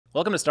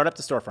Welcome to Startup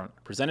to Storefront,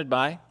 presented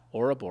by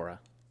Bora Bora.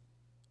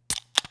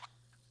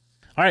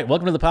 All right,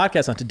 welcome to the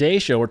podcast. On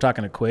today's show, we're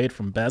talking to Quaid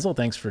from Bezel.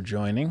 Thanks for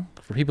joining.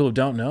 For people who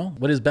don't know,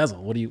 what is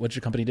Bezel? What's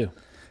your company do?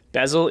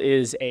 Bezel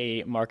is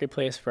a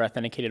marketplace for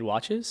authenticated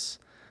watches.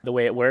 The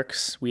way it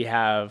works, we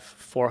have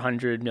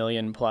 $400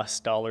 million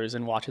plus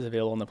in watches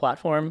available on the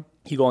platform.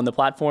 You go on the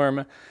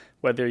platform,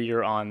 whether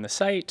you're on the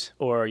site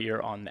or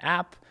you're on the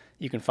app,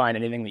 you can find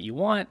anything that you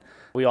want.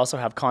 We also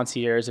have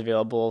concierge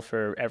available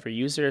for every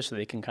user so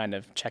they can kind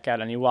of check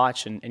out any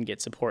watch and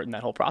get support in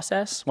that whole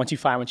process. Once you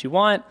find what you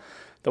want,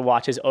 the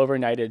watch is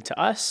overnighted to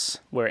us,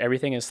 where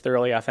everything is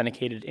thoroughly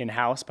authenticated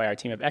in-house by our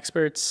team of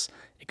experts.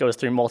 It goes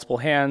through multiple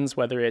hands,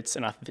 whether it's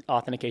an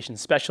authentication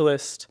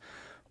specialist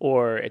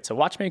or it's a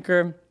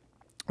watchmaker.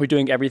 We're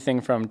doing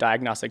everything from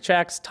diagnostic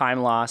checks,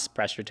 time loss,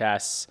 pressure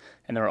tests,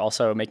 and then we're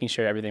also making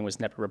sure everything was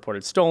never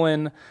reported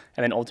stolen,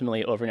 and then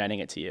ultimately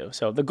overnighting it to you.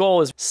 So the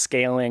goal is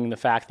scaling the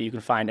fact that you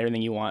can find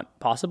everything you want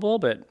possible,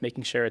 but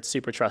making sure it's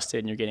super trusted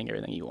and you're getting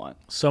everything you want.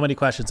 So many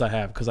questions I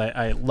have because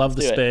I love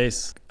the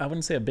space. I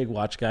wouldn't say a big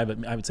watch guy,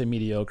 but I would say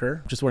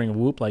mediocre. Just wearing a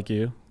Whoop like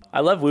you. I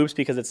love Whoops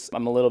because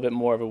I'm a little bit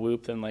more of a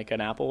Whoop than like an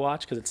Apple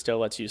Watch because it still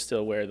lets you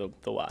still wear the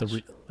watch.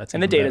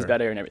 And the data's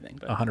better and everything.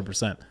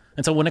 100%.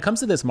 And so when it comes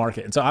to this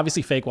market, and so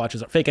obviously fake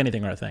watches, fake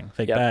anything are a thing.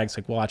 Fake bags,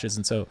 fake watches.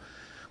 And so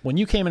when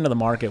you came into the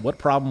market, what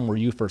problem were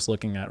you first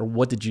looking at, or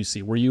what did you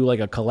see? Were you like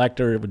a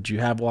collector? Did you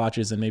have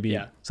watches and maybe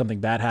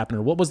something bad happened?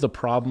 Or what was the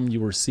problem you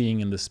were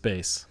seeing in the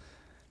space?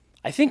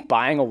 I think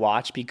buying a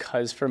watch,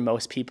 because for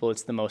most people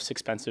it's the most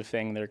expensive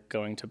thing they're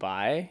going to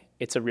buy,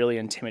 it's a really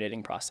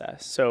intimidating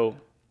process. So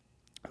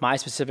my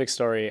specific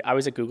story, I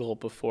was at Google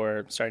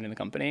before starting the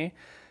company.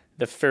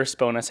 The first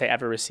bonus I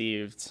ever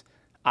received,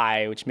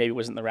 which maybe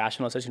wasn't the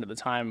rational decision at the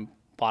time,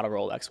 bought a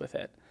Rolex with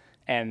it.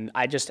 And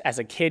I just, as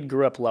a kid,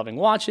 grew up loving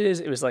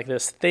watches. It was like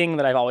this thing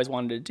that I've always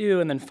wanted to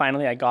do. And then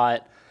finally I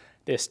got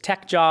this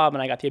tech job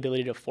and I got the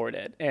ability to afford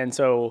it. And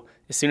so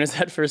as soon as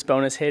that first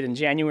bonus hit in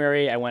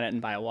January, I went out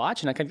and buy a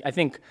watch. And I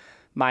think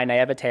my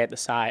naivete at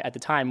the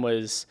time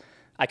was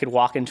I could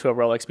walk into a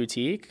Rolex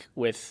boutique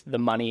with the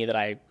money that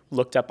I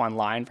looked up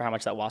online for how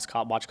much that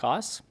watch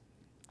costs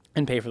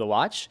and pay for the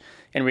watch.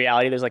 In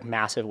reality, there's like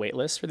massive wait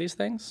lists for these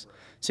things.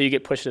 So you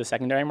get pushed to the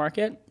secondary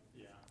market.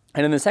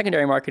 And in the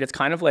secondary market, it's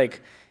kind of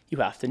like you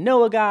have to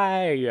know a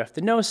guy or you have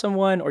to know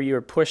someone, or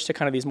you're pushed to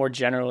kind of these more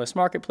generalist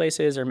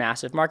marketplaces or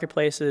massive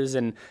marketplaces.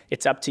 And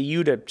it's up to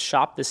you to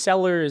shop the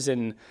sellers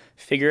and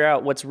figure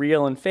out what's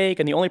real and fake.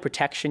 And the only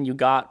protection you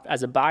got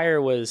as a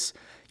buyer was,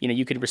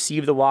 you could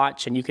receive the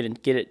watch and you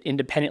could get it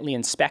independently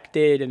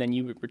inspected and then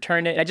you would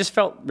return it. And I just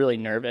felt really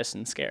nervous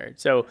and scared.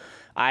 So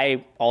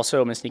I also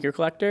am a sneaker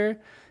collector,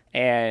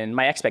 and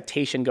my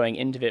expectation going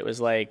into it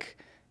was like,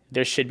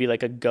 there should be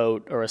like a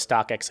GOAT or a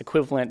StockX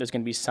equivalent. There's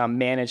going to be some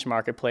managed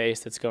marketplace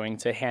that's going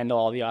to handle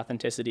all the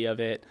authenticity of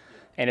it.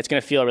 And it's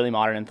going to feel really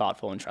modern and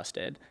thoughtful and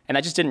trusted. And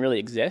that just didn't really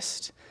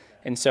exist.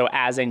 And so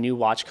as a new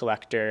watch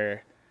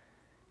collector,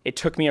 it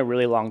took me a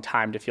really long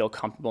time to feel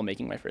comfortable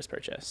making my first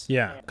purchase.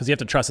 Yeah, because you have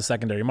to trust the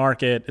secondary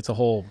market. It's a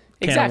whole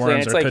can of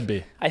worms, or it could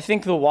be. I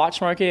think the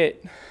watch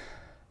market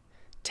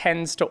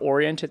tends to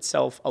orient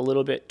itself a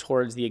little bit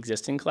towards the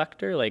existing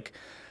collector. Like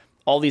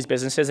all these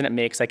businesses, and it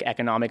makes like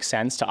economic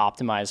sense to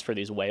optimize for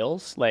these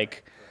whales.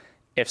 Like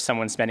if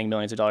someone's spending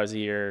millions of dollars a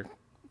year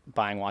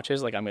buying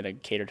watches, like I'm going to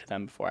cater to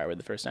them before I were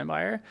the first time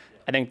buyer.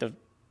 I think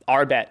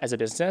our bet as a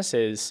business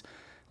is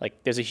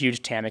like there's a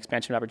huge TAM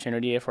expansion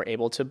opportunity if we're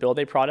able to build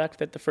a product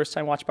that the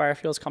first-time watch buyer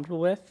feels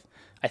comfortable with.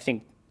 I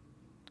think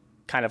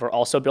kind of we're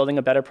also building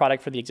a better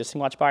product for the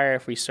existing watch buyer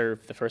if we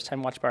serve the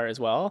first-time watch buyer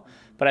as well.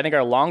 But I think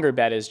our longer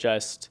bet is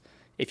just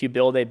if you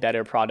build a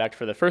better product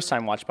for the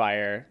first-time watch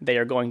buyer, they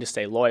are going to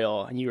stay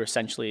loyal, and you're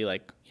essentially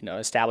like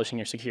establishing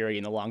your security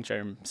in the long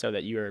term so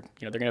that they're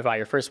going to buy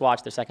your first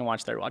watch, their second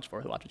watch, third watch,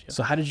 fourth watch with you.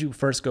 So how did you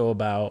first go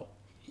about?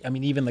 I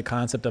mean, even the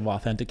concept of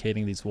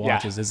authenticating these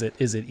watches, is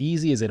it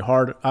easy? Is it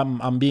hard?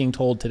 I'm being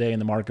told today in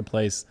the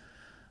marketplace,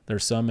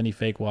 there's so many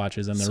fake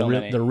watches and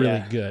they're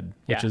really good,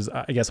 which is,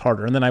 I guess,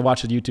 harder. And then I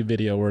watched a YouTube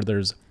video where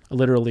there's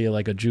literally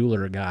like a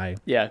jeweler guy.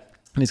 Yeah.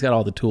 And he's got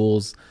all the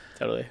tools.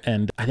 Totally.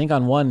 And I think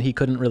on one, he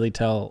couldn't really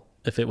tell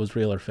if it was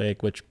real or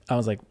fake, which I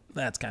was like,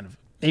 that's kind of,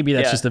 maybe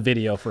that's just a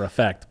video for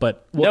effect.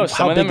 But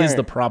how big is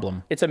the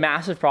problem? It's a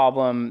massive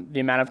problem. The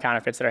amount of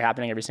counterfeits that are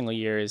happening every single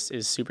year is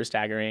super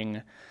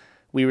staggering.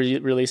 We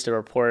released a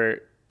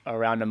report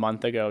around a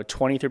month ago,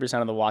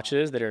 23% of the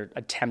watches that are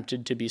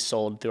attempted to be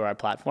sold through our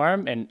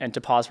platform. And to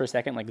pause for a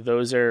second, like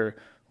those are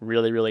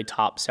really, really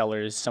top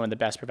sellers, some of the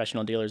best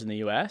professional dealers in the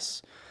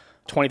US.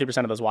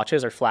 23% of those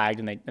watches are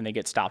flagged and they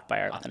get stopped by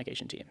our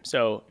authentication team.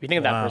 So if you think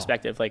of that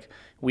perspective, like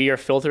we are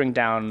filtering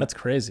down that's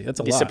crazy. That's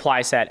a the lot.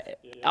 Supply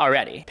set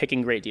already,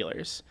 picking great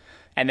dealers.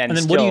 And then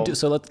what do you do?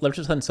 So let's just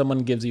pretend someone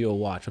gives you a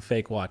watch, a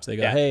fake watch. They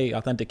go, hey,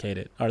 authenticate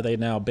it. Are they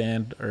now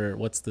banned, or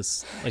what's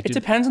this? Like, it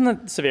depends on the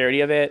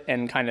severity of it,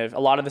 and kind of a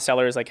lot of the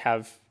sellers like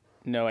have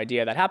no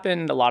idea that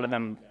happened. A lot of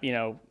them,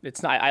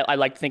 it's not. I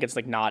like to think it's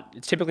like not.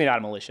 It's typically not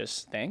a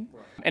malicious thing,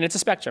 and it's a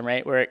spectrum,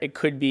 right? Where it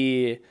could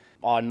be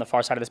on the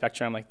far side of the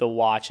spectrum, like the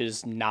watch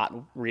is not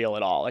real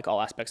at all. Like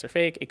all aspects are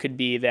fake. It could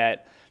be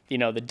that, you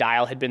know, the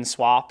dial had been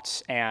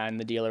swapped and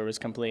the dealer was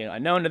completely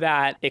unknown to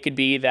that. It could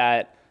be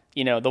that,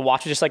 you know, the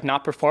watch is just like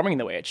not performing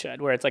the way it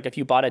should, where it's like if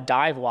you bought a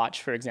dive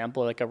watch, for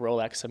example, like a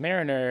Rolex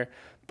Submariner,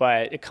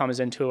 but it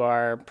comes into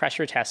our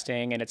pressure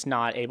testing and it's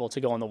not able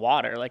to go in the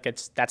water. Like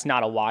that's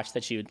not a watch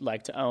that you'd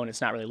like to own.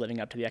 It's not really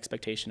living up to the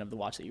expectation of the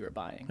watch that you were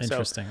buying.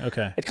 Interesting. So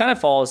okay. It kind of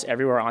falls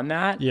everywhere on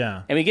that.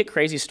 Yeah. And we get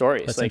crazy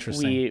stories. That's like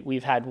interesting.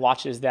 we've had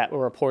watches that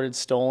were reported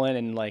stolen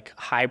in like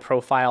high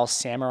profile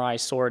samurai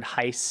sword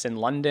heists in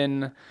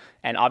London.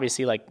 And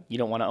obviously, like, you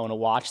don't want to own a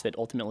watch that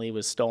ultimately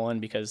was stolen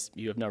because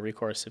you have no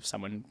recourse if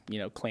someone, you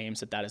know,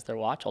 claims that that is their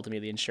watch. Ultimately,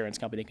 the insurance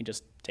company can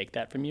just take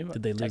that from you.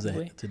 Did they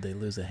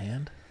lose a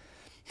hand?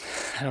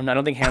 I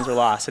don't think hands were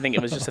lost. I think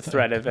it was just a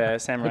threat of a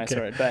samurai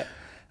sword. But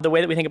the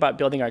way that we think about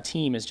building our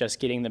team is just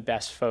getting the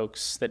best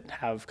folks that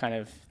have kind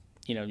of,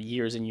 you know,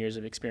 years and years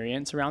of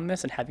experience around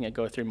this and having it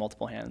go through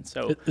multiple hands.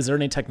 So is there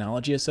any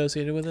technology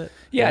associated with it?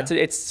 Yeah,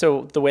 it's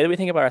so the way that we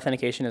think about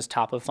authentication is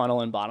top of funnel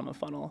and bottom of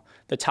funnel.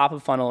 The top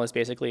of funnel is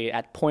basically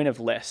at point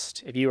of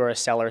list. If you are a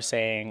seller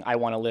saying, I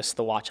want to list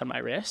the watch on my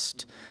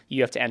wrist,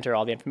 you have to enter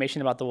all the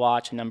information about the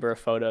watch, a number of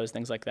photos,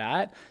 things like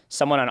that.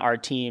 Someone on our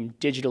team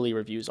digitally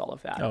reviews all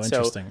of that. Oh,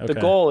 interesting. So the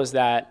goal is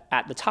that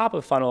at the top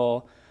of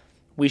funnel,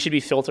 we should be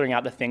filtering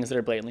out the things that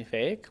are blatantly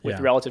fake with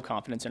relative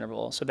confidence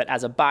interval so that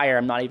as a buyer,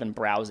 I'm not even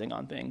browsing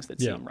on things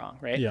that seem wrong,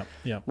 right?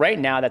 Yeah. Right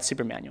now, that's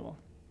super manual.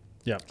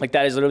 Yeah. Like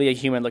that is literally a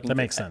human looking. That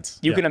makes sense.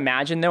 You can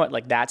imagine though at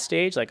like that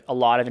stage, like a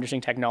lot of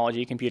interesting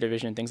technology, computer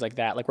vision, things like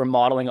that. Like we're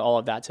modeling all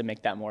of that to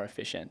make that more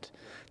efficient.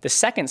 The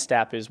second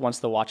step is once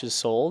the watch is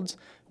sold,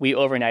 we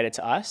overnight it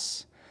to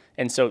us.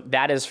 And so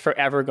that is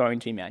forever going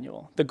to be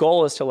manual. The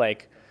goal is to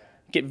like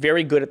get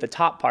very good at the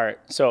top part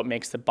so it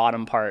makes the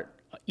bottom part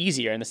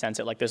easier in the sense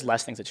that like there's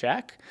less things to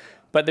check,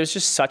 but there's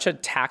just such a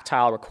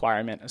tactile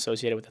requirement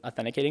associated with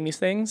authenticating these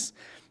things.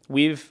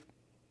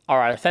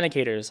 Our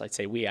authenticators, I'd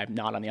say I'm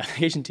not on the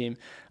authentication team,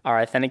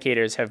 our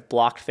authenticators have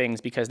blocked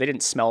things because they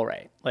didn't smell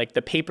right. Like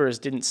the papers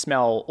didn't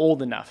smell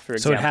old enough, for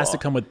example. So it has to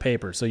come with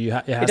paper. So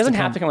it doesn't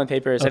have to come with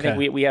papers. Okay. I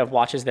think we have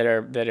watches that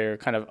are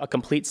kind of a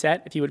complete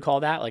set, if you would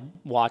call that, like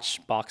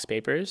watch box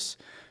papers.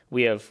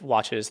 We have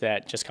watches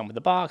that just come with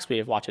the box. We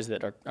have watches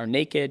that are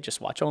naked, just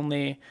watch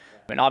only.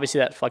 And obviously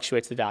that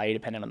fluctuates the value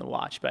depending on the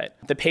watch, but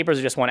the papers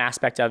are just one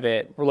aspect of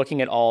it. We're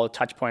looking at all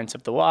touch points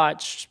of the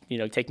watch, you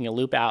know, taking a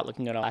loop out,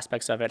 looking at all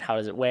aspects of it. How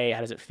does it weigh? How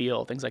does it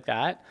feel? Things like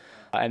that.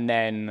 And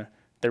then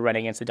they're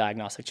running against the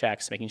diagnostic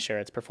checks, making sure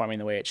it's performing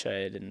the way it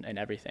should and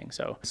everything.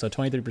 So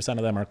 23%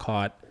 of them are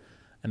caught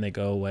and they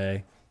go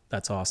away.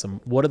 That's awesome.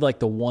 What are like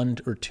the one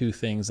or two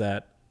things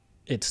that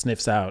it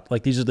sniffs out?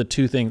 Like these are the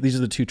two things, these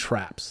are the two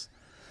traps.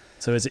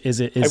 So is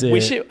it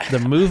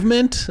the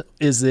movement?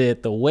 Is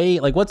it the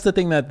weight? Like what's the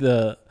thing that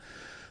the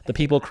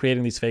people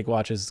creating these fake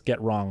watches get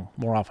wrong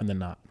more often than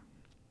not?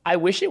 I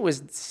wish it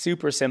was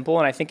super simple,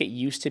 and I think it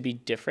used to be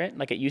different.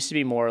 Like it used to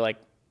be more like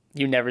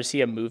you never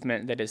see a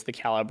movement that is the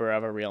caliber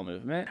of a real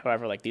movement.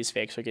 However, like these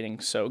fakes are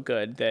getting so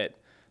good that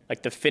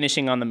like the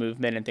finishing on the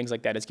movement and things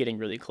like that is getting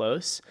really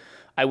close.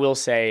 I will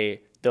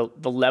say the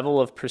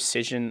level of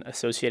precision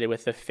associated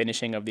with the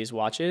finishing of these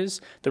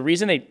watches, the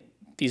reason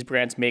these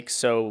brands make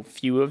so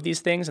few of these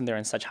things and they're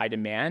in such high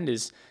demand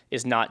is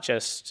not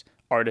just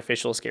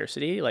artificial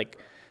scarcity. Like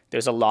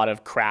there's a lot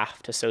of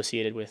craft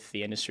associated with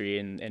the industry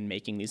and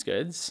making these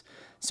goods.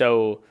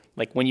 So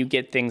like when you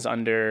get things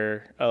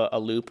under a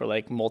loop or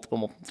like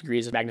multiple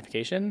degrees of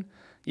magnification,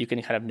 you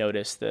can kind of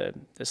notice the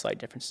slight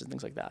differences and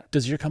things like that.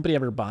 Does your company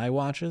ever buy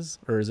watches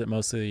or is it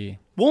mostly?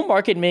 We'll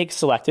market make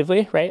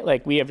selectively, right?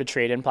 Like we have a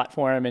trade-in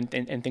platform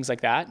and things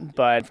like that.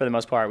 But for the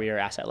most part, we are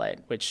asset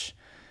light, which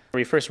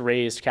we first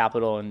raised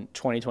capital in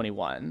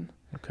 2021.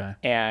 Okay.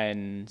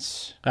 And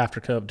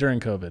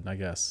during COVID, I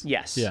guess.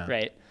 Yes. Yeah.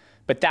 Right.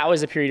 But that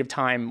was a period of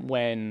time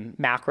when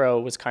macro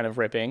was kind of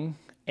ripping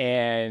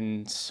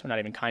and not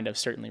even kind of,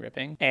 certainly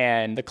ripping.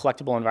 And the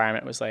collectible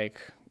environment was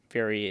like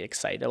very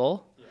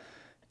excitable. Yeah.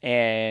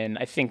 And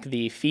I think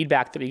the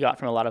feedback that we got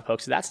from a lot of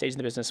folks at that stage in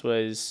the business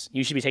was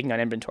you should be taking on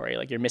inventory.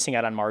 Like you're missing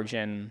out on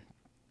margin.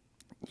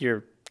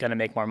 You're going to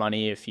make more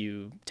money if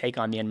you take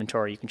on the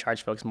inventory. You can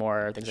charge folks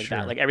more, things like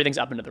that. Like everything's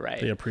up and to the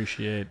right. They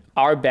appreciate.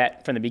 Our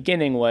bet from the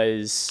beginning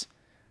was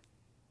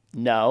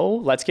no,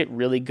 let's get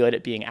really good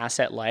at being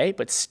asset light,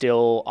 but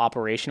still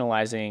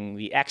operationalizing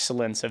the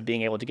excellence of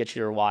being able to get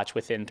your watch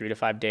within 3 to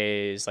 5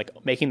 days, like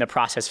making the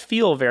process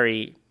feel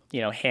very,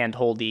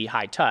 hand-holdy,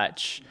 high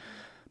touch,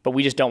 but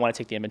we just don't want to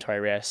take the inventory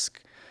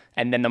risk.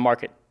 And then the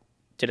market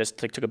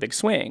took a big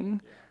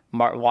swing.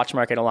 Watch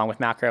market along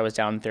with macro was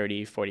down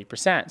 30,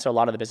 40%. So a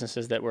lot of the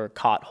businesses that were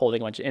caught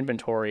holding a bunch of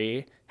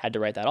inventory had to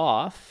write that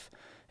off.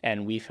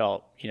 And we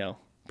felt,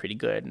 pretty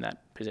good in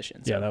that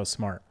position. So. Yeah, that was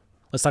smart.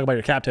 Let's talk about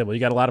your cap table. You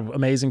got a lot of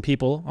amazing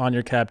people on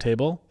your cap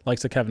table.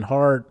 Likes of Kevin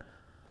Hart.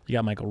 You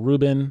got Michael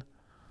Rubin.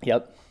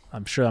 Yep.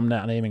 I'm sure I'm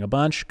not naming a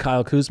bunch.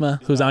 Kyle Kuzma,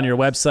 who's on your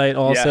website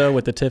also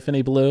with the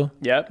Tiffany blue.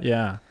 Yep.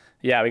 Yeah.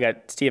 Yeah, we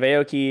got Steve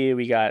Aoki,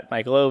 we got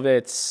Michael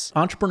Ovitz.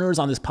 Entrepreneurs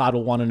on this pod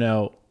will want to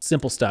know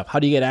simple stuff. How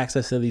do you get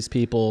access to these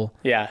people?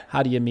 Yeah.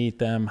 How do you meet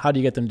them? How do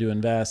you get them to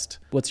invest?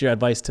 What's your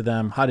advice to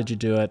them? How did you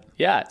do it?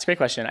 Yeah, it's a great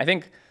question. I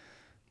think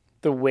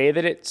the way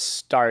that it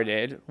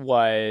started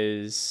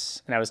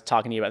was, and I was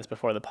talking to you about this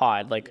before the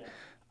pod, like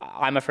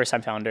I'm a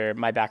first-time founder.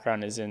 My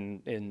background is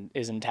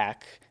in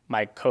tech.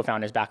 My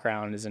co-founder's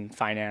background is in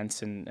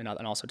finance and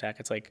also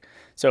tech. It's like,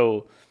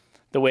 so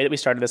the way that we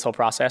started this whole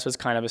process was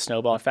kind of a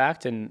snowball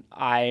effect. And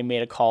I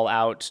made a call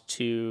out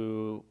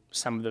to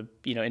some of the,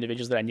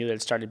 individuals that I knew that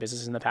had started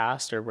businesses in the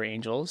past or were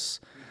angels.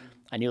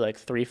 I knew like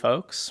 3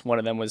 folks. One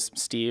of them was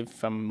Steve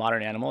from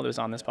Modern Animal that was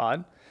on this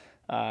pod,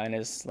 and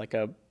is like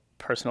a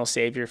personal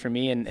savior for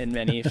me in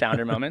many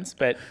founder moments.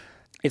 But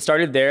it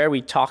started there.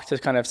 We talked to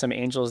kind of some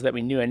angels that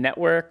we knew in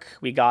network.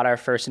 We got our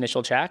first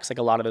initial checks. Like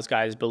a lot of those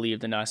guys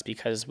believed in us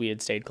because we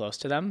had stayed close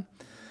to them.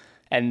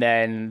 And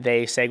then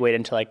they segued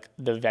into like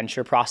the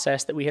venture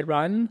process that we had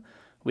run.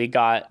 We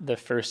got the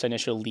first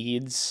initial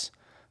leads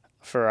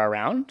for our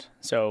round.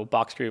 So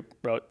Box Group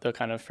wrote the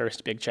kind of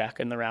first big check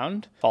in the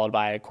round, followed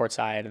by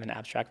Courtside and then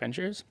Abstract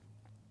Ventures.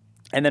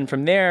 And then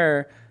from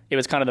there, it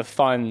was kind of the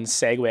fun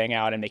segueing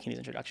out and making these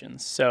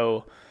introductions.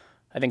 So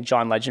I think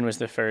John Legend was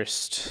the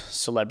first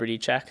celebrity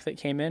check that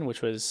came in,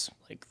 which was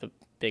like the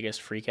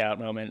biggest freak out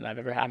moment I've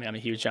ever had. I mean, I'm a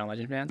huge John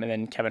Legend fan. And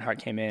then Kevin Hart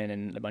came in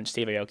and a bunch of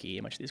Steve Aoki,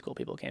 a bunch of these cool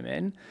people came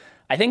in.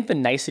 I think the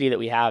nicety that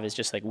we have is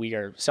just like we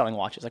are selling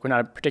watches. Like we're not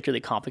a particularly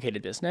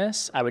complicated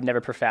business. I would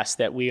never profess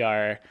that we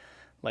are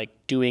like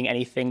doing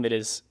anything that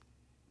is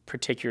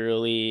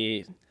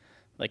particularly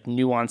like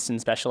nuanced and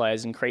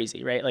specialized and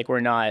crazy, right? Like we're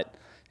not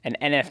an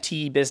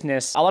NFT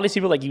business. A lot of these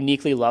people like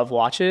uniquely love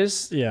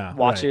watches. Yeah,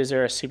 watches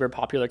are a super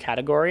popular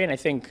category. And I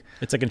think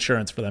it's like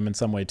insurance for them in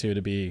some way too,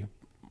 to be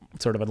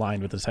sort of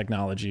aligned with the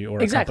technology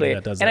or exactly. a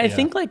company that does and that. I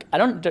think like,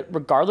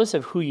 regardless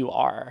of who you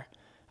are,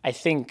 I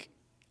think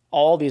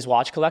all these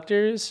watch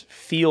collectors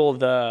feel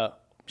the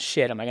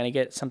shit. Am I going to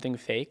get something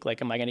fake?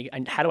 Like,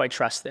 how do I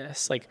trust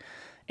this? Like,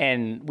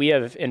 and we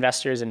have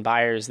investors and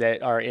buyers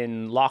that are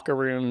in locker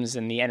rooms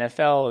in the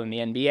NFL and the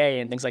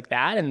NBA and things like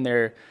that. And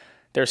they're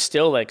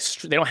still like,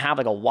 they don't have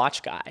like a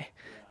watch guy.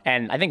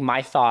 And I think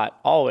my thought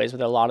always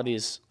with a lot of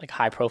these like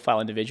high profile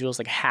individuals,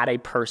 like had a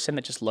person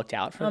that just looked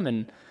out for them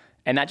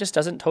and that just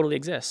doesn't totally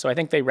exist. So I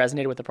think they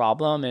resonated with the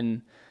problem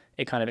and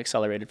it kind of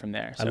accelerated from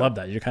there. So, I love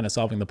that. You're kind of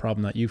solving the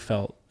problem that you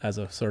felt as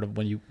a sort of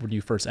when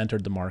you first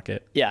entered the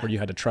market, where you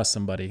had to trust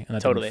somebody and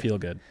that didn't feel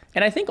good.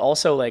 And I think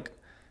also like,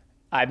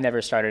 I've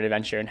never started a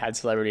venture and had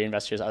celebrity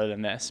investors other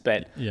than this,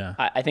 but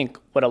I think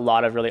what a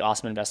lot of really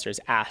awesome investors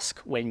ask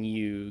when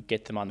you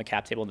get them on the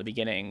cap table in the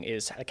beginning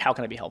is like, how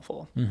can I be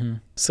helpful? Mm-hmm.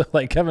 So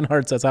like Kevin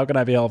Hart says, how can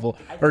I be helpful?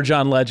 Or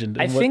John Legend.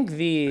 I think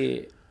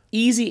the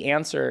easy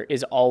answer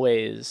is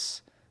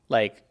always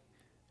like,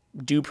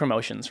 do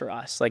promotions for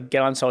us, like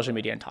get on social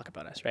media and talk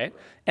about us, right?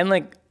 And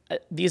like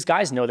these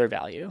guys know their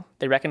value.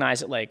 They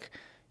recognize that like,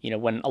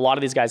 when a lot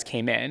of these guys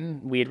came in,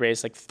 we had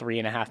raised like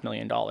 $3.5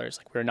 million.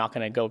 Like we're not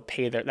going to go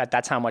pay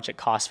that's how much it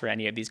costs for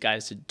any of these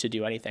guys to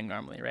do anything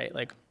normally, right?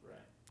 Like,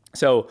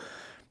 so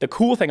the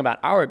cool thing about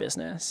our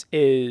business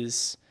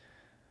is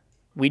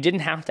we didn't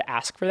have to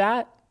ask for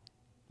that.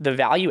 The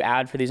value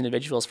add for these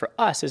individuals for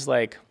us is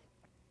like,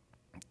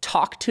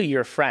 talk to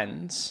your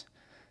friends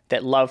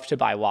that love to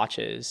buy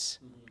watches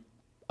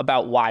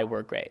about why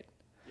we're great.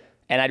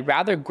 And I'd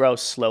rather grow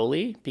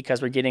slowly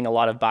because we're getting a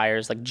lot of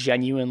buyers like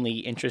genuinely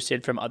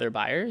interested from other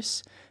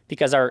buyers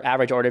because our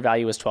average order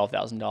value is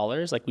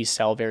 $12,000. Like we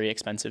sell very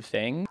expensive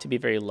things to be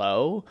very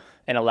low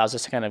and allows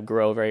us to kind of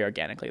grow very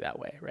organically that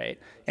way, right?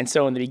 And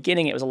so in the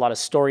beginning, it was a lot of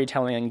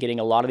storytelling and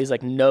getting a lot of these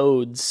like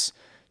nodes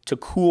to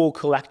cool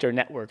collector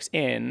networks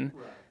in.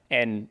 Right.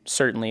 And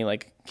certainly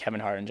like Kevin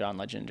Hart and John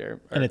Legend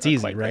and it's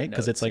easy, right?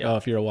 Because it's like,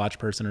 if you're a watch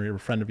person or a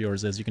friend of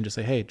yours you can just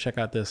say, hey, check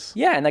out this.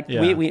 Yeah. And like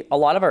we a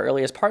lot of our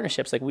earliest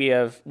partnerships, like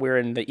we're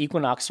in the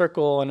Equinox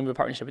circle and we have a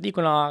partnership with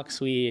Equinox.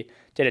 We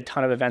did a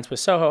ton of events with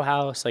Soho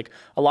House, like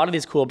a lot of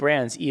these cool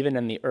brands, even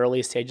in the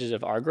early stages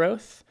of our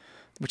growth,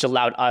 which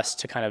allowed us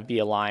to kind of be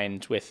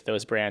aligned with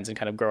those brands and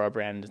kind of grow our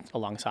brand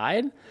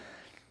alongside.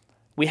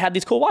 We had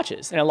these cool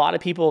watches, and a lot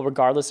of people,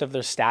 regardless of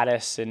their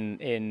status and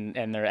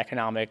their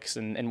economics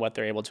and what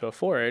they're able to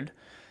afford,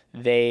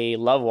 they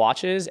love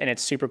watches, and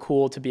it's super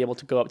cool to be able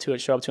to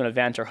show up to an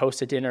event or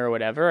host a dinner or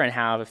whatever and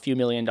have a few $1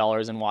 million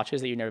in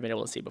watches that you've never been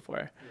able to see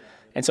before.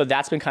 And so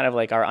that's been kind of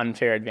like our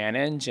unfair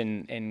advantage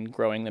in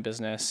growing the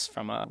business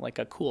from a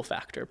cool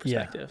factor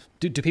perspective.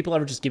 Yeah. Do people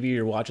ever just give you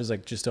your watches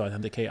like just to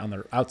authenticate on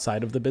the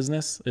outside of the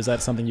business? Is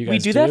that something you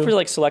guys do? We do that for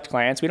like select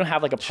clients. We don't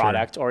have like a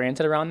product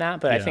oriented around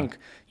that, but I think,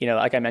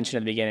 like I mentioned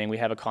at the beginning, we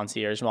have a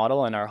concierge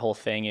model and our whole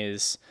thing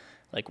is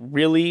like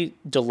really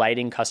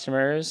delighting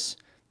customers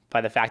by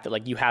the fact that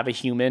like you have a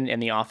human in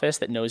the office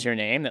that knows your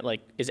name, that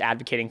like is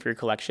advocating for your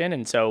collection.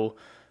 And so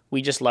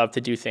we just love to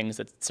do things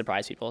that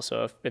surprise people.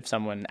 So if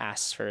someone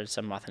asks for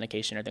some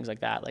authentication or things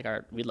like that, like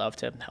we love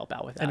to help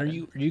out with that. And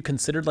are you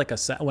considered like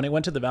when it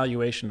went to the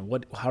valuation,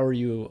 how are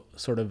you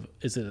sort of,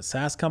 is it a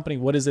SaaS company?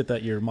 What is it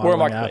that you're modeling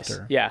We're a marketplace.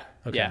 after? Yeah.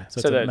 Okay. Yeah.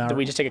 So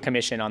we just take a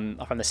commission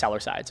from the seller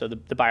side. So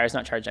the buyer's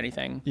not charged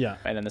anything. Yeah.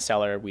 And then the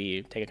seller,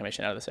 we take a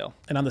commission out of the sale.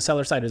 And on the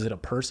seller side, is it a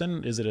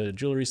person? Is it a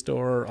jewelry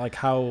store? Like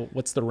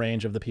what's the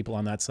range of the people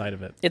on that side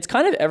of it? It's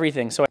kind of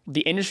everything. So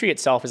the industry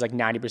itself is like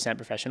 90%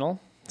 professional.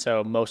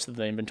 So most of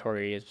the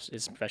inventory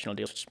is professional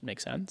deals, which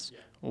makes sense. Yeah.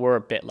 We're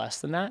a bit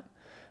less than that.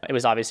 It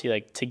was obviously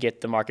like to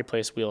get the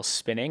marketplace wheel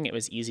spinning, it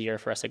was easier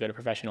for us to go to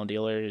professional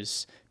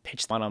dealers,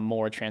 pitch them on a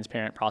more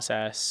transparent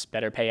process,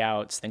 better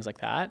payouts, things like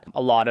that.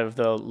 A lot of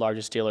the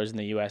largest dealers in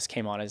the US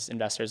came on as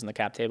investors in the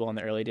cap table in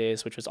the early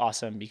days, which was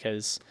awesome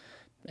because,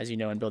 as you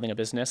know, in building a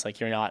business,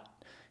 like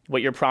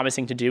what you're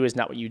promising to do is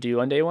not what you do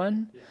on day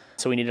one. Yeah.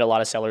 So we needed a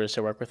lot of sellers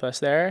to work with us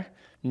there.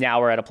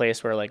 Now we're at a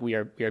place where like we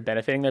are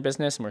benefiting their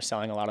business and we're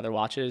selling a lot of their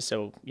watches.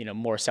 So,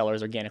 more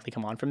sellers organically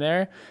come on from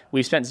there.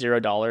 We've spent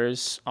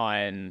 $0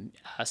 on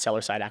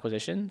seller side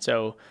acquisition.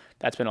 So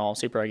that's been all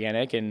super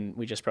organic, and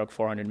we just broke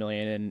 400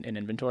 million in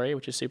inventory,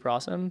 which is super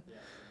awesome. Yeah,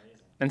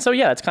 and so,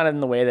 yeah, that's kind of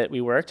in the way that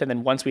we worked. And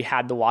then once we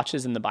had the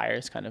watches, and the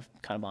buyers kind of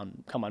come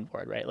on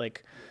board, right?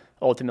 Like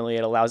ultimately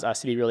it allows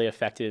us to be really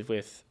effective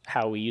with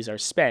how we use our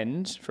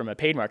spend from a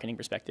paid marketing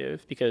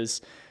perspective,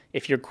 because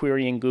if you're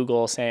querying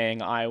Google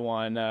saying, I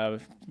want a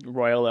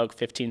Royal Oak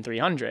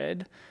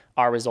 15300,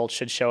 our results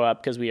should show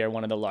up because we are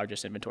one of the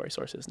largest inventory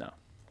sources now.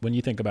 When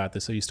you think about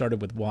this, so you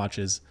started with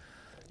watches,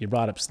 you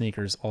brought up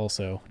sneakers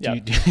also.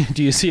 Yep.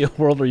 Do you see a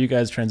world where you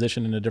guys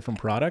transition into different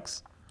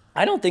products?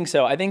 I don't think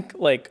so. I think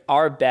like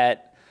our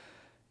bet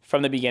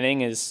from the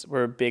beginning is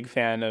we're a big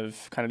fan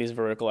of kind of these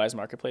verticalized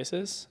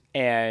marketplaces,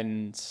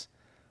 and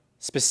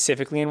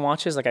specifically in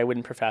watches, like I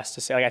wouldn't profess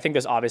to say, like I think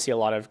there's obviously a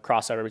lot of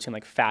crossover between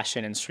like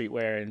fashion and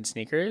streetwear and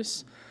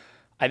sneakers.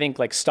 I think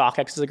like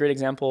StockX is a great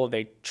example.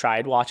 They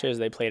tried watches,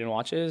 they played in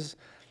watches.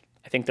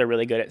 I think they're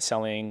really good at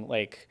selling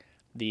like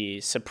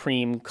the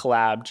Supreme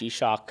collab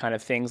G-Shock kind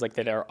of things, like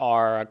that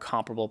are a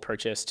comparable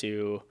purchase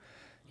to,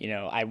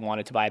 I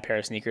wanted to buy a pair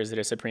of sneakers that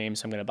are Supreme,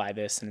 so I'm going to buy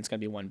this and it's going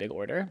to be one big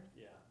order.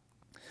 Yeah.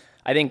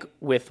 I think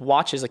with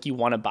watches, like you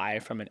want to buy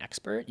from an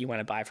expert, you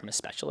want to buy from a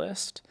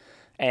specialist.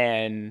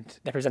 And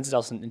that presents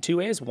itself in two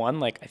ways.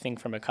 One, like I think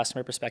from a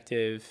customer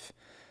perspective,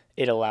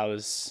 it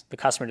allows the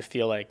customer to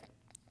feel like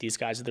these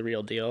guys are the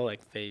real deal,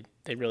 like they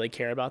really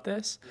care about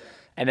this. Yeah.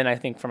 And then I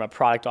think from a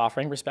product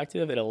offering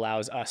perspective, it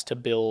allows us to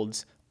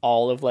build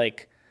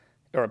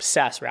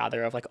obsess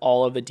rather, of like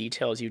all of the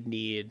details you'd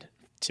need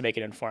to make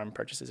an informed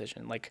purchase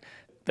decision. Like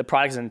the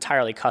product is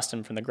entirely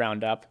custom from the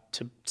ground up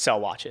to sell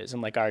watches.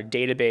 And like our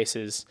database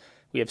is,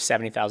 we have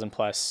 70,000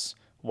 plus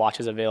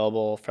watches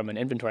available from an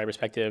inventory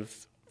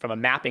perspective, from a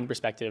mapping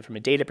perspective, from a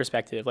data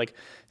perspective. Like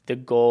the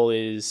goal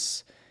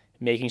is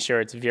making sure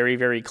it's very,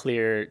 very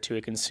clear to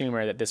a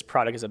consumer that this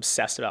product is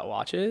obsessed about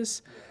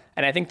watches.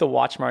 And I think the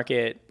watch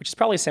market, which is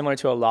probably similar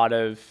to a lot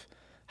of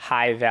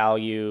high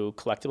value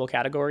collectible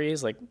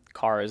categories like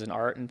cars and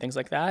art and things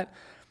like that,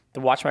 the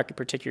watch market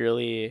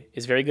particularly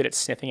is very good at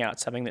sniffing out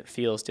something that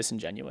feels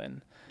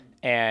disingenuine.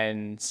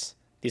 And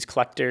these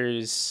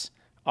collectors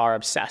are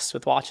obsessed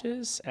with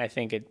watches. And I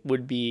think it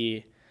would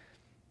be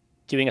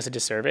doing us a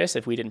disservice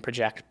if we didn't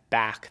project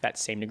back that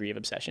same degree of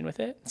obsession with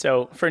it.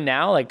 So for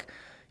now, like,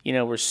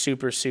 we're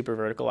super, super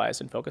verticalized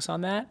and focused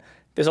on that.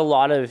 There's a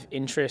lot of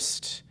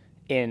interest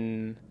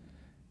in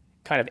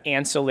kind of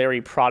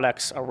ancillary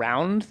products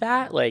around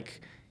that.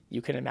 Like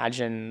you can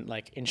imagine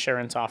like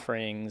insurance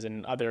offerings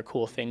and other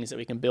cool things that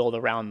we can build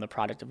around the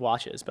product of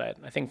watches. But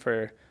I think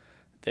for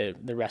the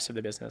rest of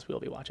the business will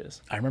be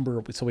watches. I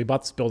remember, so we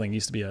bought this building, it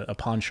used to be a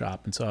pawn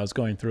shop. And so I was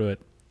going through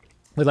it.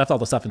 We left all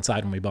the stuff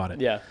inside when we bought it.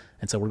 Yeah.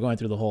 And so we're going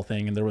through the whole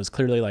thing, and there was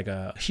clearly like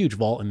a huge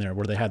vault in there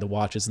where they had the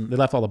watches, and they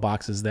left all the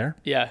boxes there.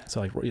 Yeah. So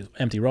like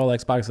empty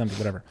Rolex boxes, empty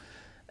whatever.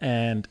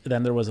 And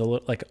then there was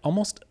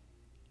almost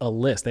a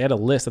list. They had a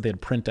list that they'd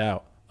print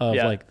out of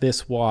like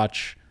this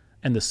watch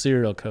and the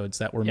serial codes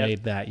that were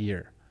made that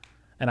year.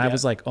 And I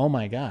was like, oh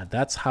my God,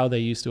 that's how they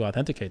used to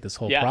authenticate this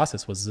whole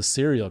process, was the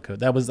serial code.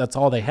 That's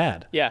all they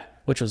had. Yeah.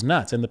 Which was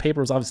nuts. And the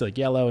paper was obviously like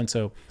yellow. And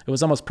so it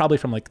was almost probably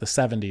from like the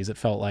 70s. It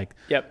felt like,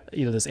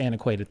 this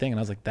antiquated thing. And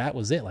I was like, that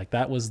was it. Like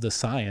that was the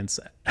science.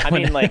 And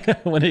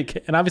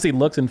obviously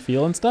looks and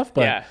feel and stuff.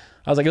 But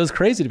I was like, it was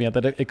crazy to me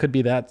that it could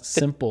be that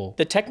simple.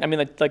 The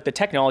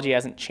technology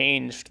hasn't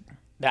changed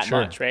that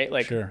much, right?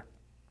 Like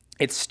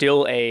it's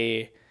still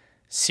a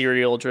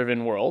serial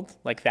driven world.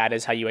 Like that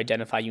is how you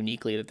identify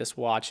uniquely that this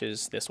watch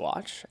is this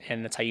watch,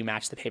 and that's how you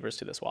match the papers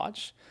to this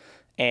watch.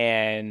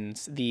 And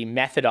the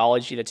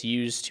methodology that's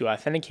used to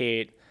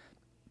authenticate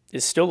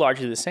is still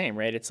largely the same,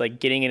 right? It's like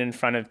getting it in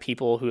front of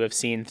people who have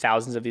seen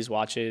thousands of these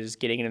watches,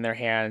 getting it in their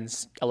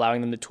hands,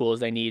 allowing them the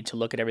tools they need to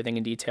look at everything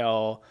in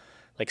detail,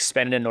 like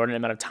spend an inordinate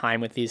amount of time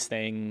with these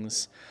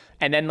things.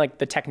 And then like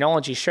the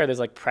technology, sure, there's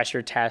like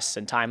pressure tests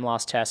and time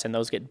loss tests, and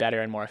those get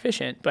better and more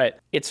efficient. But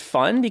it's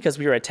fun because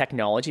we were a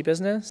technology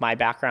business. My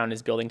background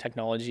is building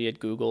technology at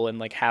Google and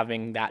like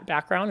having that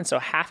background. And so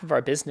half of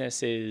our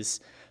business is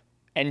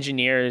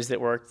engineers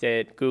that worked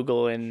at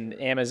Google and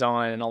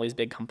Amazon and all these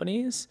big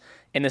companies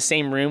in the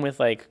same room with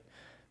like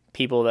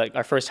people that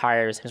our first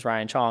hire is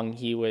Ryan Chong.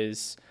 He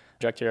was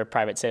director of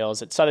private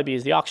sales at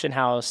Sotheby's, the auction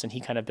house, and he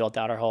kind of built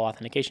out our whole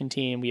authentication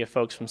team. We have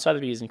folks from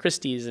Sotheby's and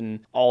Christie's and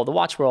all the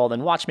watch world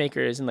and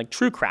watchmakers and like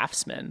true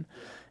craftsmen.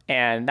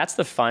 And that's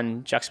the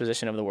fun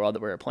juxtaposition of the world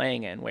that we're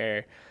playing in,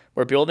 where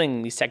we're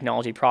building these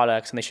technology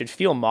products and they should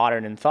feel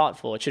modern and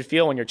thoughtful. It should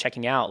feel when you're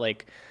checking out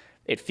like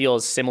it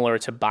feels similar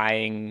to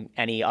buying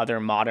any other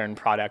modern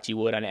product you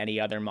would on any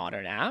other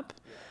modern app.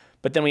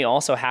 But then we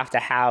also have to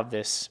have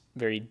this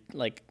very,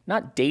 like,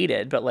 not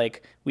dated, but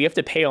like we have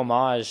to pay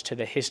homage to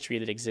the history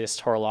that exists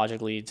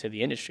horologically to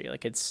the industry.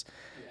 Like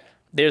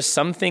there's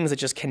some things that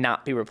just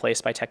cannot be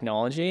replaced by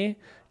technology,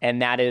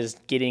 and that is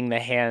getting the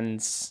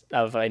hands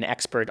of an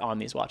expert on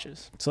these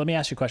watches. So let me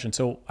ask you a question.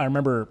 So I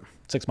remember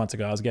 6 months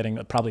ago, I was getting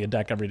probably a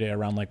deck every day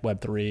around like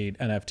Web3,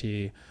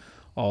 NFT,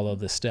 all of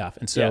this stuff.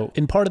 And so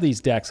in part of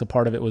these decks, a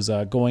part of it was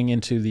going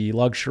into the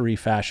luxury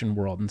fashion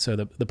world. And so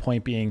the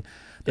point being,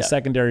 the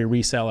secondary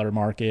reseller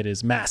market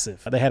is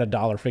massive. They had a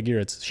dollar figure.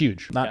 It's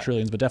huge, not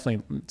trillions, but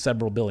definitely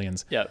several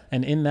billions.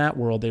 And in that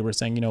world, they were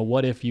saying, you know,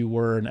 what if you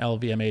were an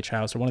LVMH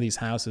house or one of these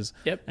houses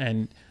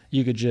and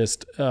you could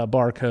just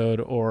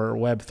barcode or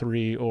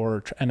Web3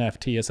 or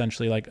NFT,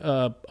 essentially like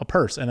a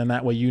purse. And then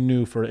that way you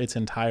knew for its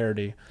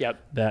entirety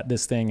that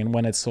this thing and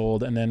when it's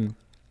sold. And then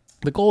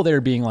the goal there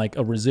being like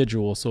a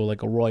residual. So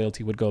like a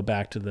royalty would go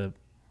back to the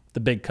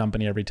big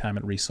company every time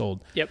it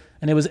resold.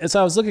 And it was, so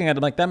I was looking at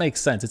it like, that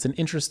makes sense. It's an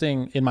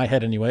interesting, in my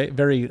head anyway,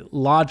 very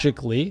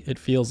logically, it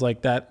feels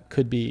like that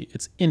could be,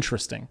 it's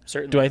interesting.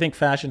 Certainly. Do I think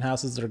fashion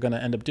houses are going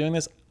to end up doing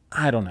this?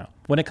 I don't know.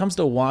 When it comes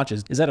to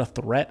watches, is that a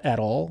threat at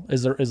all?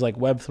 Is like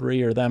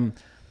Web3 or them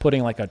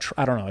putting like a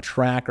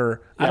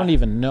tracker? I don't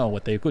even know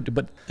what they could do,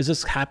 but is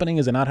this happening?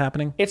 Is it not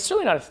happening? It's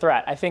certainly not a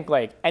threat. I think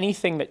like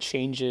anything that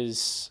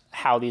changes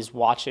how these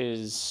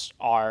watches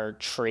are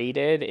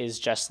traded is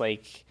just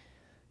like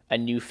a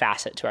new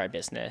facet to our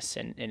business,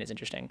 and it's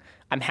interesting.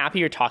 I'm happy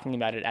you're talking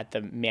about it at the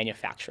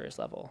manufacturer's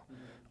level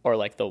or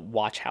like the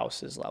watch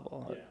house's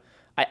level.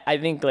 I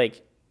think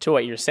like to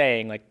what you're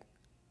saying, like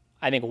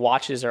I think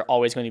watches are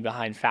always going to be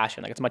behind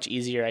fashion. Like it's much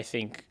easier, I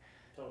think,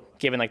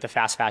 given like the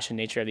fast fashion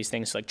nature of these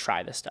things to like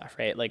try this stuff,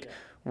 right? Like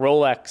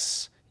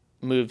Rolex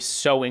moves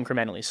so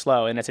incrementally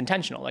slow, and it's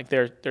intentional. Like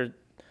they're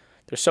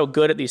so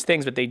good at these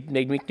things, but they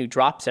make new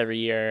drops every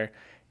year.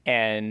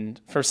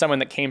 And for someone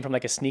that came from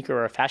like a sneaker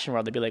or a fashion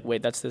world, they'd be like,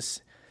 wait, that's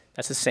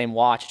the same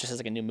watch. It just has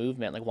like a new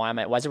movement. Like, why is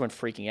everyone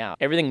freaking out?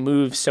 Everything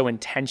moves so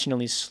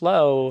intentionally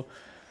slow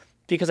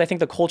because I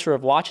think the culture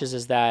of watches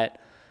is that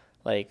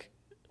like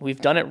we've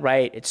done it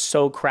right. It's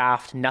so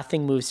craft,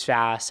 nothing moves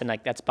fast. And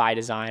like, that's by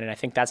design. And I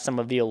think that's some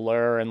of the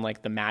allure and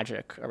like the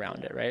magic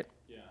around it. Right.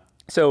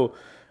 So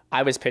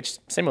I was pitched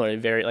similarly,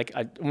 very like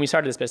when we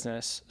started this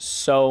business,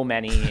 so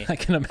many of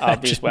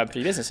these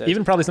Web3 businesses.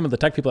 Even probably some of the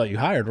tech people that you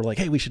hired were like,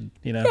 hey, we should,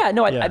 you know. Yeah,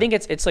 no, I think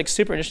it's like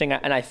super interesting.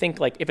 And I think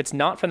like if it's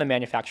not from the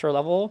manufacturer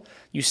level,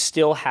 you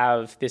still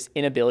have this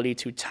inability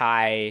to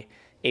tie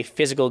a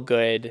physical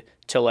good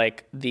to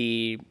like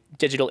the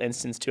digital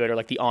instance to it or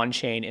like the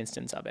on-chain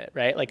instance of it,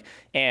 right? Like,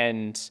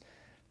 and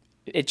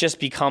it just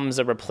becomes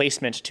a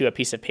replacement to a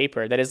piece of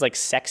paper that is like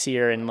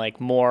sexier and like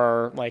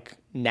more like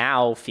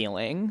now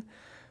feeling.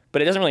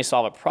 But it doesn't really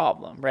solve a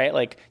problem, right?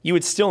 Like you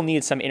would still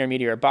need some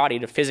intermediate body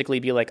to physically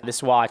be like,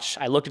 this watch,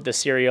 I looked at the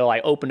serial, I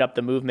opened up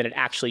the movement, it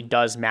actually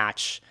does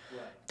match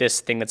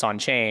this thing that's on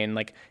chain.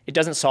 Like it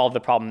doesn't solve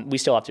the problem. We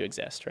still have to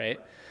exist, right?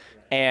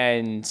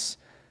 And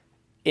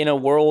in a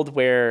world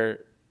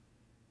where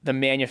the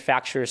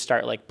manufacturers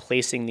start like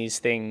placing these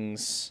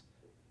things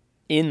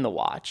in the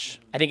watch,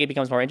 I think it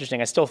becomes more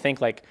interesting. I still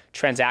think like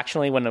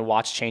transactionally when the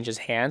watch changes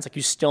hands, like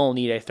you still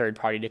need a third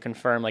party to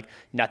confirm like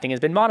nothing has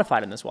been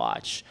modified in this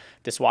watch.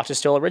 This watch is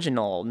still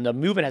original. The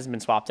movement hasn't been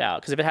swapped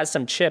out. Because if it has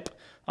some chip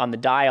on the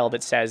dial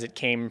that says it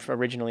came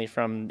originally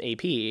from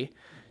AP,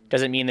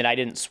 doesn't mean that I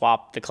didn't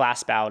swap the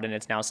clasp out and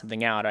it's now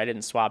something out. Or I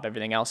didn't swap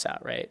everything else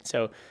out, right?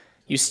 So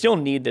you still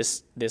need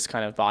this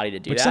kind of body to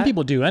do that. Which some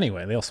people do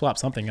anyway. They'll swap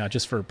something out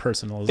just for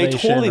personalization. They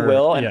totally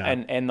will,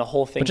 and the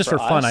whole thing. But just for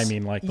fun, I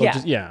mean, like,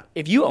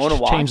 if you own a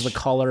watch, change the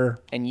color,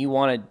 and you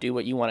want to do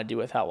what you want to do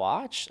with that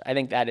watch, I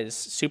think that is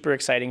super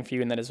exciting for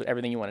you, and that is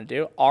everything you want to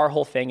do. Our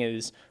whole thing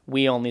is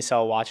we only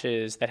sell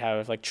watches that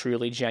have like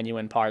truly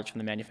genuine parts from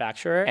the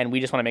manufacturer, and we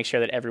just want to make sure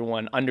that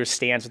everyone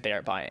understands what they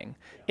are buying.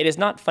 It is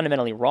not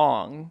fundamentally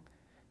wrong.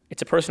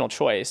 It's a personal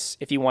choice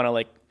if you want to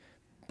like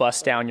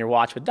bust down your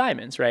watch with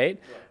diamonds, right?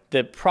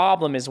 The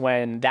problem is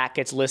when that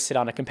gets listed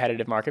on a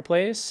competitive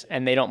marketplace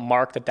and they don't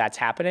mark that that's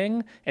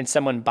happening and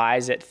someone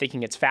buys it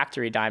thinking it's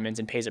factory diamonds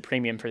and pays a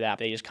premium for that.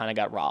 They just kind of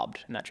got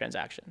robbed in that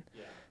transaction.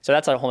 So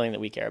that's the whole thing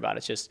that we care about.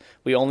 It's just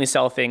we only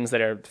sell things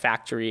that are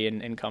factory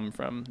and come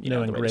from,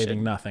 no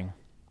engraving, nothing.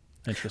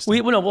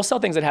 Interesting. We'll sell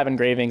things that have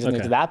engravings and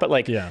things like that, but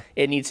like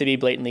it needs to be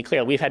blatantly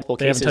clear. We've had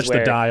they haven't touched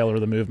the dial or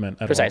the movement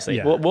at precisely.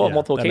 all. We'll have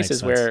multiple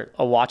cases where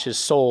a watch is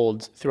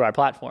sold through our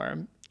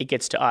platform. It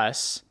gets to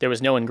us. There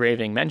was no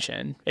engraving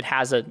mentioned. It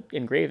has an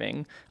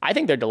engraving. I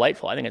think they're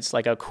delightful. I think it's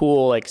like a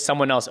cool, like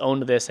someone else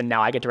owned this and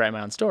now I get to write my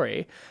own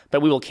story.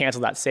 But we will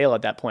cancel that sale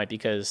at that point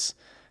because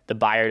the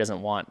buyer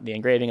doesn't want the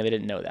engraving and they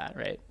didn't know that,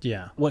 right?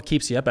 Yeah. What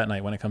keeps you up at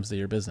night when it comes to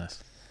your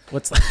business?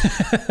 What's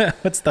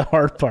the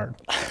hard part?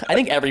 I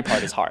think every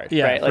part is hard,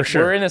 right? Like, for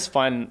sure. We're in this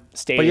fun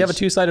stage. But you have a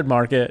two-sided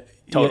market.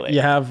 Totally.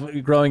 You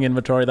have growing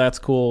inventory. That's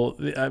cool.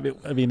 I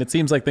mean, it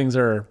seems like things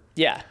are...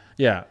 Yeah.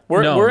 Yeah.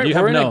 We're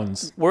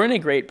in a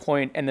great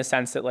point in the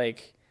sense that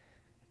like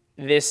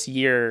this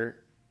year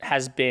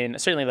has been,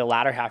 certainly the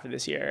latter half of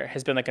this year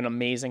has been like an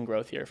amazing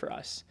growth year for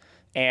us.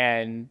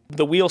 And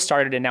the wheel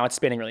started and now it's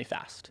spinning really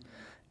fast.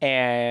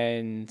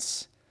 And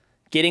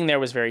getting there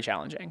was very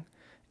challenging.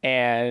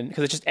 And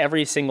because it's just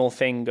every single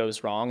thing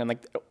goes wrong. And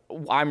like,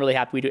 I'm really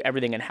happy we do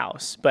everything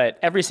in-house, but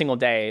every single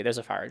day there's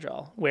a fire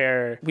drill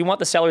where we want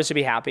the sellers to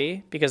be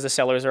happy because the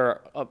sellers are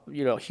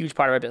a huge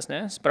part of our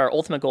business, but our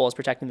ultimate goal is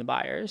protecting the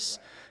buyers.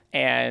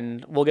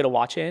 And we'll get a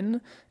watch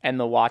in and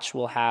the watch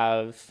will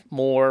have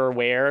more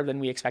wear than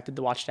we expected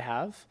the watch to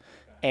have.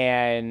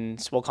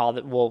 And we'll call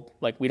it,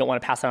 we don't want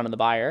to pass that on to the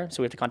buyer.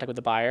 So we have to contact with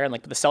the buyer and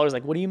like, the seller's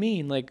like, what do you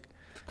mean? Like,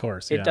 of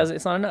course, it doesn't,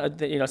 it's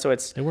not enough, so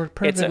it's, it worked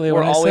perfectly.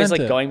 We're always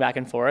like going back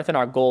and forth and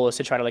our goal is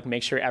to try to like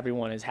make sure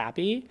everyone is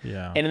happy.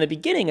 Yeah. And in the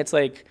beginning, it's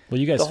like, will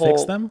you guys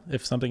fix them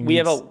if something we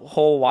have a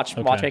whole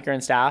watchmaker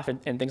and staff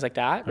and things like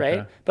that.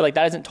 Right. But like,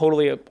 that isn't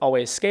totally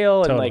always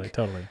scale. And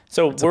totally.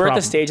 So we're at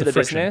the stage of the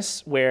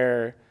business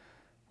where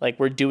like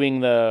we're doing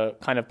the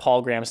kind of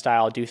Paul Graham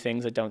style, do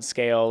things that don't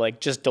scale,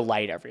 like just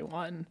delight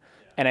everyone.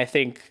 And I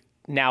think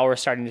now we're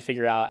starting to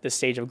figure out the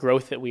stage of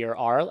growth that we are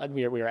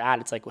at.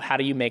 It's like, how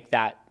do you make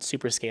that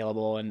super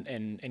scalable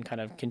and kind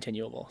of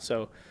continuable?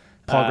 So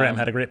Paul Graham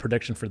had a great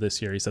prediction for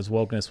this year. He says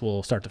wokeness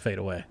will start to fade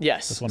away.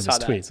 Yes. That's one of his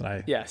tweets. And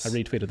I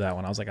retweeted that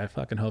one. I was like, I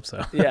fucking hope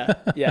so. Yeah.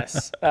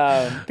 Yes.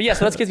 But yeah,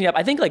 so that gets me up.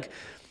 I think like,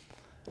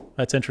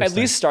 that's interesting. At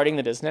least starting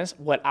the business,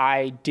 what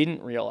I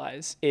didn't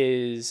realize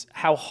is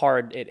how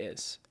hard it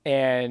is.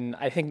 And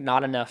I think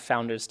not enough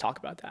founders talk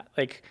about that.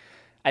 Like,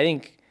 I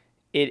think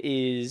it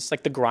is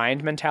like the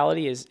grind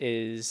mentality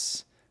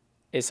is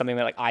something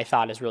that like I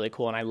thought is really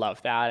cool and I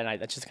love that.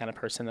 And that's just the kind of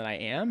person that I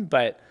am,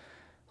 but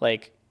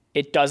like,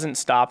 it doesn't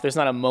stop. There's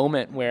not a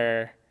moment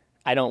where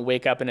I don't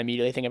wake up and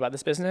immediately think about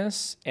this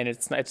business. And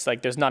it's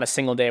like, there's not a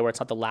single day where it's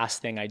not the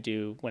last thing I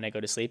do when I go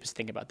to sleep is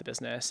think about the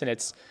business. And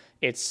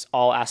it's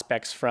all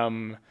aspects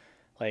from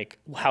like,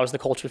 how's the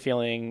culture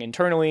feeling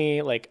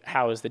internally? Like,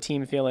 how is the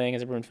team feeling?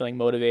 Is everyone feeling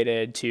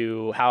motivated?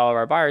 To how are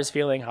our buyers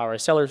feeling? How are our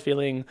sellers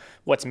feeling?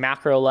 What's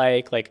macro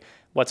like? Like,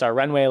 what's our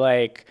runway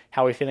like?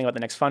 How are we feeling about the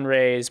next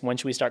fundraise? When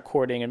should we start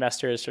courting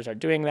investors to start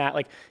doing that?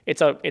 Like,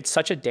 it's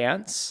such a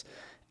dance.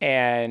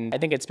 And I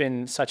think it's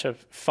been such a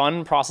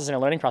fun process and a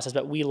learning process,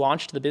 but we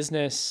launched the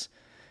business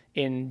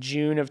in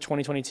June of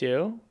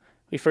 2022.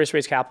 We first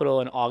raised capital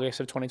in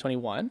August of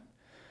 2021.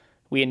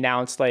 We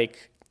announced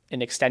like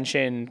an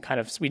extension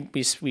we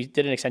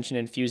did an extension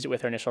and fused it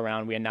with our initial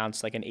round. We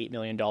announced like an $8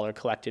 million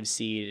collective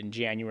seed in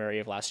January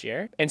of last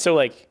year. And so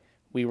like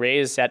we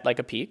raised at like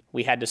a peak.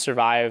 We had to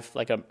survive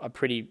like a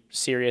pretty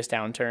serious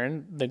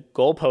downturn. The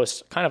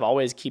goalposts kind of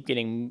always keep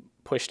getting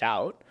pushed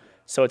out.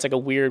 So it's like a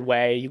weird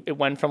way. It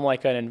went from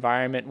like an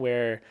environment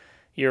where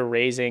you're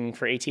raising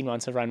for 18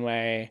 months of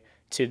runway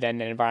to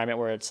then an environment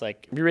where it's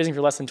like, if you're raising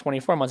for less than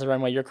 24 months of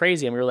runway, you're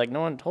crazy. And we were like,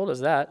 no one told us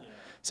that. Yeah.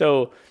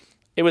 So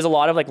it was a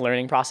lot of like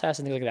learning process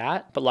and things like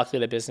that. But luckily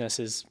the business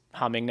is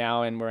humming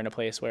now and we're in a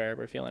place where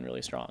we're feeling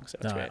really strong. So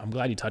it's great. I'm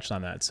glad you touched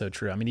on that. It's so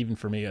true. I mean, even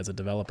for me as a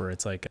developer,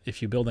 it's like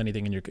if you build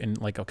anything in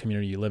like a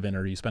community you live in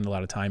or you spend a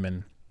lot of time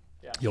in,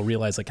 you'll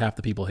realize like half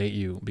the people hate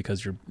you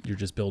because you're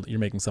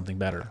making something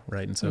better,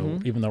 right? And so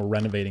even though we're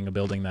renovating a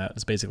building that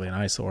is basically an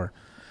eyesore,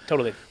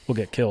 totally, we'll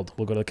get killed.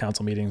 We'll go to the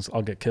council meetings,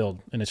 I'll get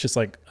killed. And it's just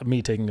like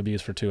me taking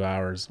abuse for 2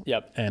 hours.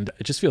 Yep. And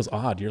it just feels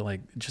odd. You're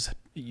like,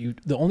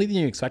 the only thing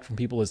you expect from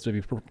people is to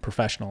be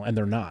professional, and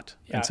they're not.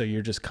 Yeah. And so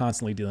you're just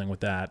constantly dealing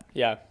with that.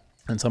 Yeah.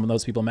 And some of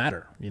those people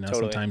matter.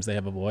 Totally. Sometimes they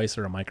have a voice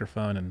or a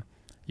microphone and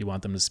you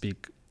want them to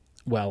speak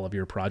well of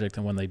your project.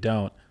 And when they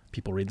don't,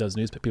 people read those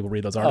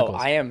articles.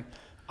 Oh,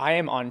 I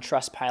am on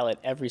Trustpilot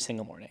every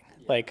single morning.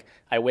 Like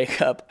I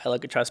wake up, I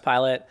look at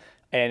Trustpilot,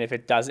 and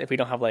if we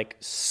don't have like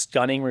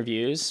stunning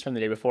reviews from the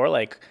day before,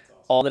 like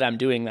all that I'm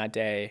doing that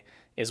day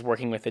is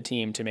working with the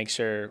team to make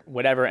sure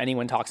whatever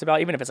anyone talks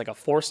about, even if it's like a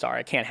 4-star,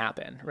 it can't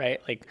happen,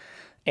 right? Like,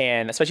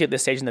 and especially at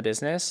this stage in the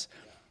business,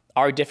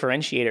 our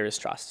differentiator is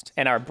trust,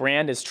 and our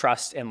brand is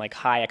trust and like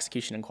high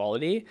execution and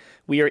quality.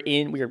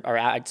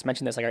 I just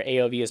mentioned this, like our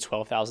AOV is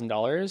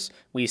 $12,000.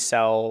 We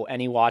sell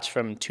any watch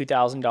from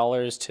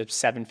 $2,000 to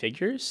 7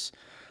 figures.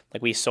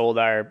 Like we sold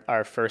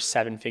our first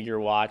 7-figure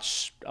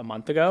watch a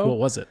month ago. What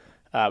was it?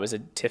 It was a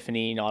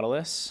Tiffany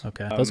Nautilus.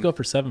 Okay. Those go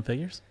for 7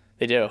 figures?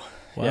 They do.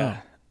 Wow.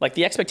 Yeah. Like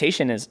the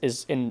expectation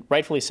is and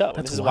rightfully so.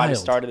 This is why we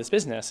started this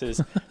business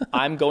is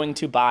I'm going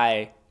to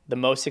buy the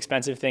most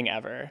expensive thing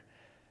ever.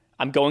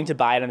 I'm going to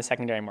buy it on the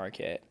secondary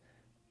market.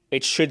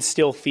 It should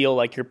still feel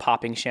like you're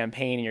popping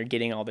champagne and you're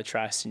getting all the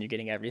trust and you're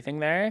getting everything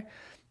there.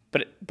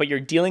 But you're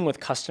dealing with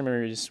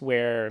customers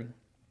where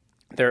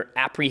they're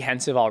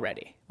apprehensive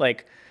already.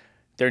 Like,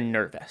 they're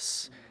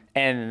nervous.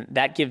 And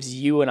that gives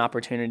you an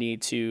opportunity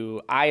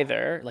to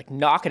either like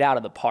knock it out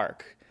of the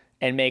park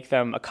and make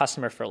them a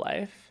customer for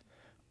life,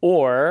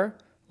 or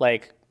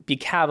like be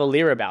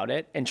cavalier about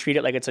it and treat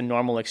it like it's a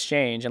normal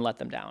exchange and let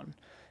them down.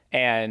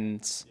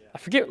 And I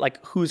forget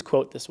like whose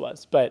quote this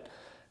was, but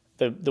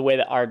the way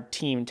that our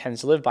team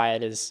tends to live by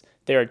it is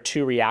there are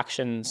two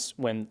reactions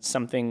when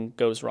something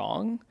goes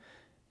wrong.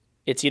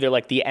 It's either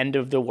like the end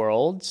of the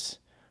world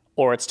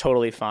or it's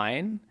totally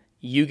fine.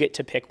 You get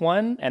to pick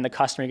one and the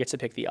customer gets to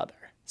pick the other.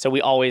 So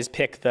we always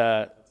pick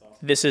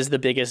this is the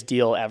biggest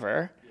deal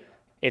ever.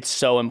 It's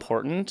so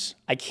important.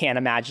 I can't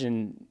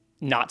imagine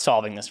not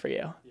solving this for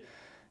you.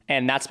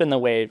 And that's been the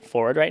way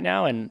forward right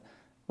now. And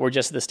we're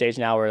just at the stage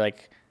now where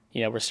like,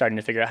 we're starting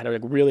to figure out how to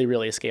like really,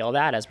 really scale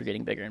that as we're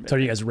getting bigger and bigger. So are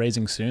you guys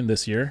raising soon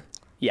this year?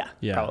 Yeah,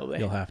 probably.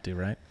 You'll have to,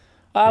 right?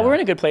 We're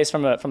in a good place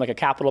from like a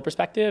capital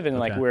perspective, and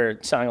like we're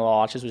selling a lot of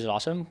watches, which is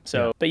awesome.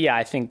 So, but yeah,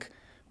 I think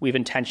we've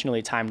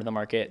intentionally timed the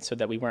market so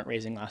that we weren't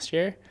raising last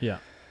year. Yeah.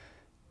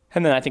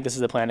 And then I think this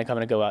is the plan to come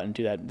and go out and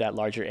do that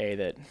larger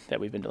A that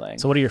we've been delaying.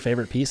 So what are your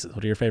favorite pieces?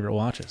 What are your favorite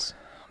watches?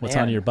 What's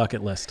on your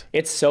bucket list?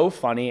 It's so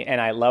funny, and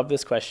I love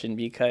this question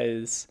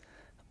because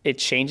it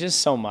changes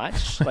so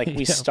much. Like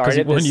we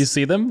started when you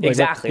see them,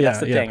 exactly. That's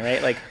the thing,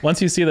 right? Like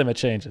once you see them, it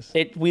changes.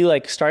 We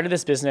like started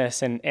this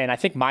business, and I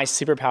think my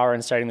superpower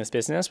in starting this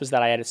business was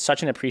that I had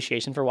such an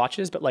appreciation for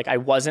watches, but like I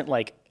wasn't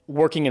like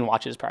working in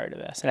watches prior to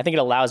this, and I think it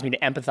allows me to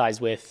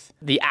empathize with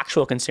the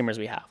actual consumers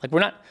we have. Like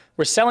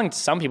we're selling to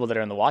some people that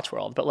are in the watch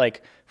world, but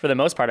like for the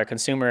most part, our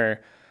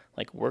consumer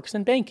like works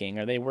in banking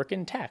or they work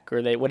in tech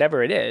or they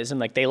whatever it is, and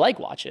like they like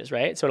watches,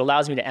 right? So it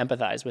allows me to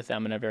empathize with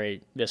them in a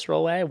very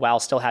visceral way while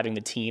still having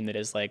the team that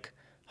is like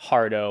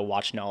hardo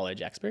watch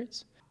knowledge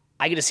experts.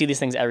 I get to see these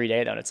things every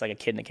day though, and it's like a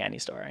kid in a candy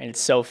store, and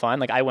it's so fun.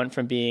 Like I went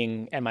from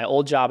being at my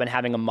old job and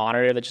having a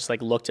monitor that just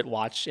like looked at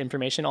watch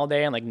information all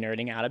day and like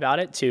nerding out about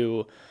it,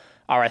 to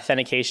our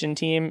authentication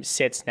team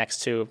sits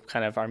next to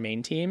kind of our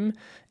main team,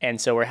 and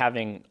so we're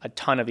having a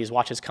ton of these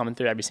watches coming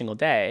through every single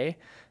day,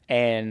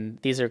 and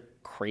these are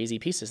crazy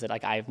pieces that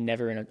like I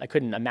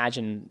couldn't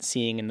imagine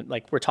seeing, and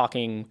like we're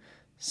talking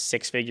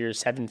 6-figure,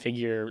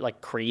 7-figure,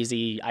 like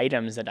crazy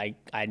items that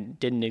I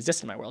didn't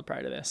exist in my world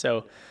prior to this.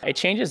 So it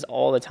changes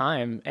all the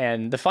time.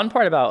 And the fun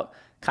part about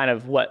kind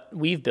of what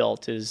we've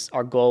built is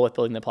our goal with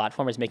building the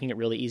platform is making it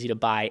really easy to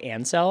buy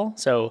and sell.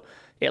 So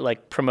it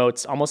like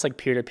promotes almost like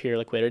peer-to-peer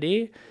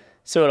liquidity.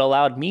 So it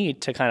allowed me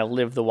to kind of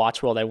live the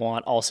watch world I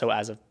want also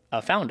as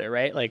a founder,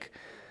 right? Like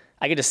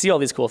I get to see all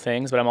these cool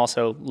things, but I'm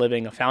also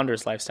living a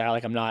founder's lifestyle.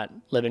 Like I'm not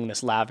living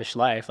this lavish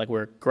life. Like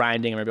we're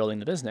grinding and we're building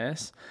the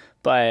business,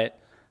 but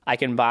I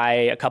can buy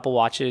a couple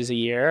watches a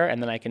year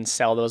and then I can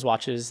sell those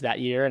watches that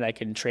year and I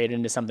can trade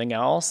into something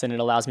else. And it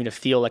allows me to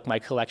feel like my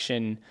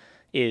collection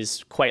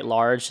is quite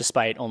large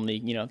despite only,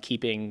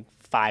 keeping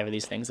 5 of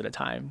these things at a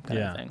time kind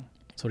of thing.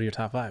 So what are your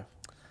top 5?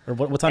 Or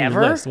what's on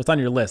your list? What's on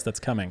your list that's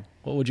coming?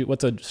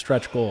 What's a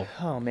stretch goal?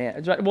 Oh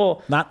man.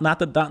 Well, not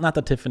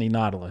the Tiffany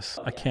Nautilus.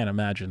 I can't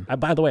imagine.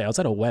 By the way, I was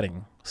at a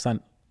wedding,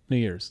 New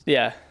Year's.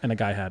 Yeah. And a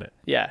guy had it.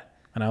 Yeah.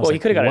 And I was he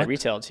could have got it at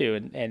retail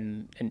too.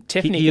 And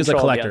Tiffany he is a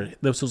collector.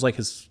 This was like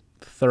his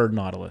 3rd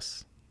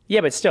Nautilus. Yeah,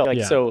 but still,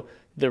 so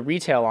the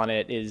retail on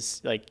it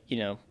is like,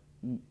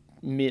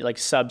 like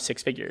sub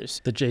 6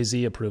 figures. The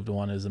Jay-Z approved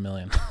one is $1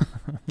 million.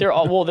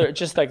 they're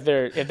just like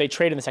if they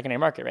trade in the secondary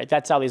market, right?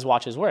 That's how these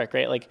watches work,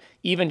 right? Like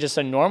even just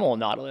a normal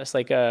Nautilus,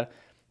 like the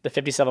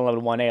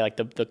 5711 1A, like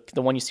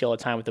the one you see all the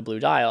time with the blue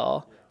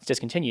dial, it's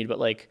discontinued, but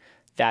like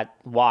that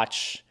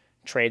watch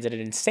trades at an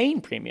insane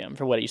premium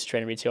for what it used to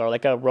trade in retail. Or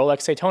like a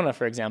Rolex Daytona,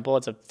 for example,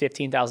 it's a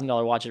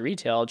 $15,000 watch at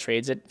retail,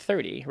 trades at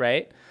 30,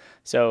 right?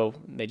 So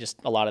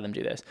a lot of them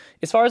do this.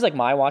 As far as like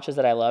my watches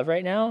that I love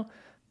right now,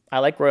 I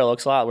like Royal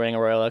Oaks a lot. Wearing a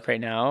Royal Oak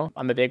right now.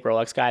 I'm a big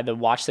Rolex guy. The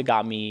watch that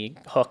got me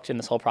hooked in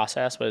this whole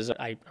process was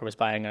I was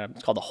buying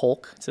it's called the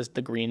Hulk. It's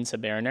the green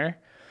Submariner.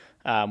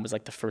 Was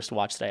like the first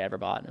watch that I ever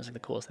bought. And it was like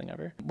the coolest thing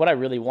ever. What I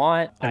really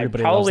want,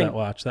 everybody loves that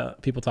watch.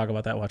 People talk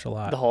about that watch a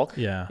lot. The Hulk.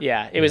 Yeah.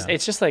 Yeah.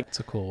 It's just like,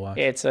 it's a cool watch.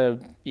 It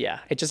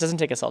just doesn't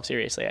take itself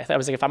seriously. I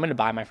was like, if I'm going to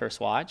buy my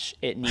first watch,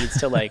 it needs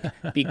to like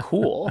be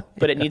cool,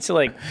 but it needs to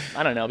like,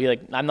 I don't know, be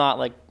like, I'm not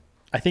like,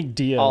 I think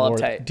Dia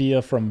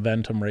from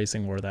Ventum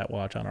Racing wore that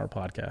watch on our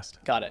podcast.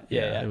 Got it.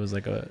 Yeah. It was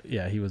like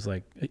he was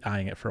like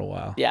eyeing it for a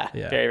while. Yeah.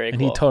 Very, very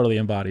cool. And he totally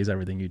embodies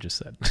everything you just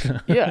said.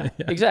 Yeah,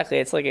 exactly.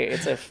 It's like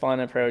it's a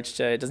fun approach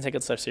to, it doesn't take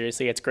itself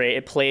seriously. It's great.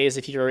 It plays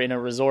if you're in a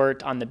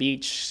resort on the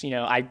beach.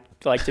 I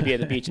like to be at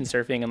the beach and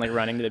surfing and like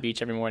running to the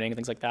beach every morning and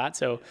things like that.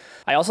 So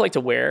I also like to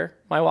wear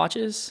my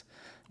watches.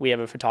 We have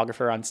a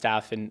photographer on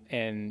staff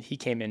and he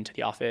came into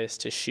the office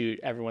to shoot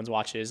everyone's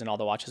watches and all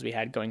the watches we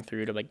had going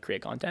through to like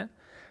create content.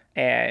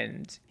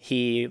 And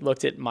he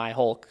looked at my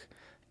Hulk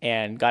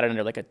and got it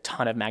under like a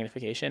ton of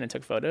magnification and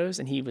took photos.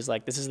 And he was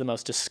like, this is the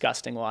most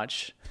disgusting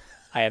watch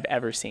I have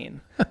ever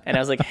seen. And I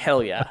was like,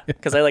 hell yeah.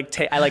 Because I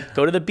like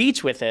go to the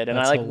beach with it, and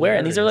I like wear it.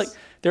 And these are like,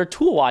 they're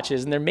tool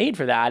watches, and they're made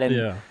for that.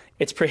 And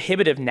it's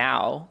prohibitive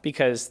now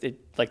because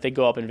they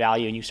go up in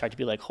value, and you start to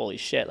be like, holy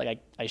shit, like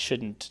I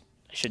shouldn't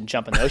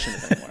jump in the ocean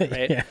with them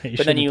anymore, right?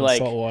 But then you like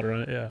salt water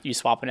on it, you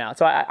swap it out.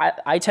 So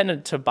I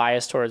tend to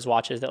bias towards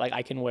watches that like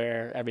I can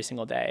wear every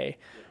single day.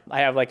 I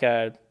have like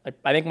I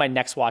think my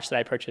next watch that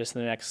I purchase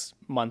in the next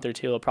month or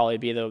two will probably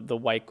be the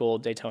white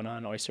gold Daytona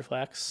on Oyster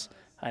Flex.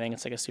 I think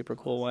it's like a super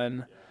cool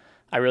one.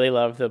 I really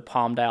love the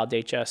palm dial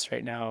Datejust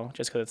right now,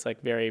 just because it's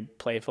like very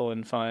playful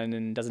and fun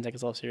and doesn't take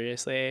itself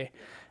seriously.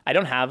 I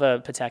don't have a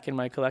Patek in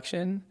my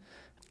collection,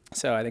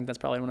 so I think that's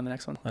probably one of the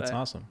next ones. That's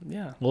awesome.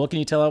 Yeah. Well, what can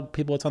you tell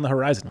people what's on the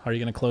horizon? How are you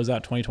going to close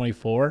out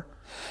 2024?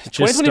 It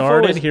just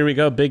started. Here we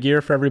go. Big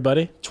year for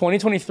everybody.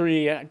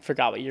 2023, I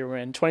forgot what year we're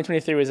in.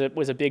 2023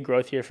 was a big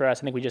growth year for us.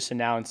 I think we just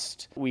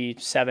announced we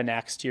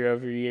 7x'd year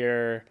over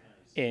year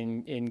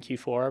in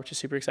Q4, which is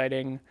super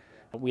exciting.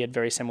 We had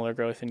very similar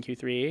growth in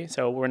Q3.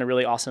 So we're in a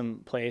really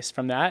awesome place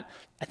from that.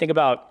 I think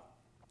about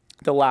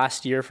the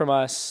last year from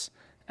us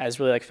as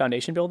really like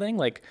foundation building.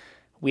 Like,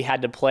 we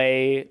had to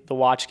play the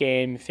watch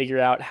game, figure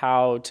out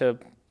how to,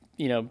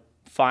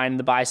 find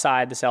the buy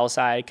side, the sell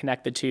side,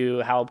 connect the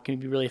two, how can we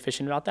be really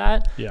efficient about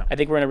that. Yeah. I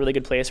think we're in a really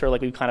good place where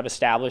like we've kind of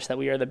established that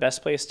we are the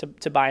best place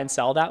to buy and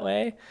sell that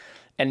way.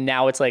 And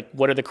now it's like,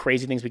 what are the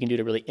crazy things we can do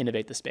to really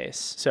innovate the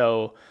space?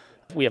 So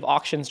we have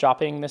auctions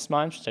dropping this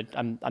month.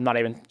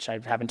 I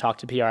haven't talked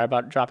to PR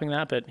about dropping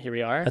that, but here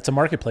we are. That's a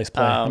marketplace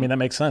play. I mean, that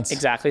makes sense.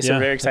 Exactly. So we're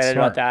very excited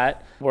about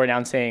that. We're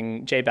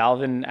announcing Jay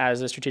Balvin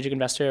as a strategic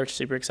investor, which is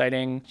super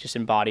exciting. Just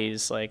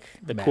embodies like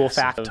the cool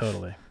fact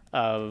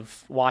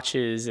of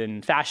watches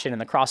and fashion and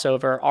the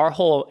crossover. Our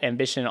whole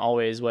ambition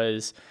always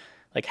was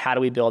like, how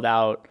do we build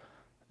out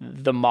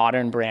the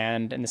modern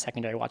brand in the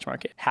secondary watch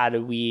market? How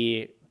do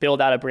we build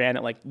out a brand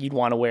that like you'd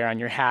want to wear on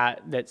your hat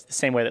that's the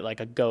same way that like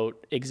a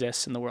goat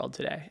exists in the world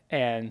today?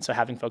 And so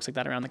having folks like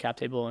that around the cap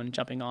table and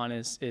jumping on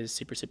is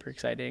super, super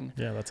exciting.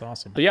 Yeah, that's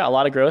awesome. But yeah, a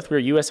lot of growth. We're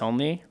US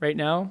only right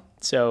now.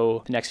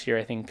 So next year,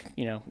 I think,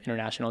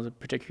 international is a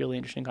particularly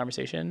interesting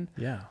conversation.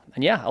 Yeah.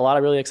 And yeah, a lot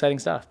of really exciting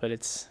stuff, but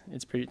it's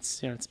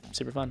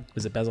super fun.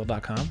 Is it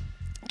bezel.com?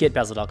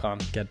 Getbezel.com.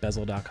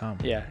 Getbezel.com.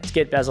 Yeah. It's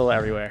Get Bezel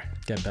everywhere.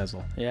 Get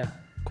Bezel. Yeah.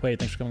 Quaid,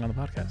 thanks for coming on the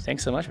podcast.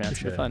 Thanks so much, man. It's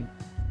super fun.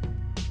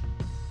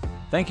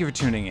 Thank you for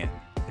tuning in.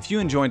 If you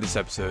enjoyed this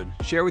episode,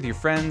 share with your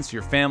friends,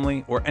 your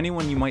family, or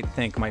anyone you might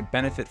think might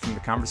benefit from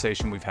the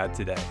conversation we've had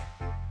today.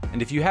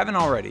 And if you haven't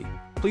already,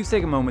 please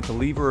take a moment to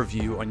leave a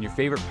review on your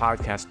favorite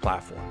podcast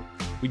platform.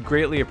 We'd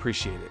greatly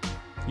appreciate it.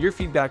 Your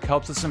feedback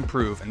helps us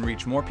improve and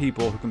reach more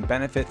people who can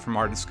benefit from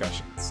our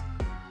discussions.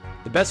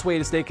 The best way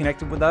to stay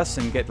connected with us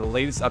and get the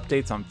latest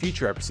updates on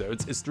future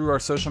episodes is through our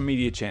social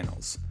media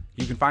channels.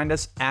 You can find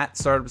us at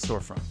Startup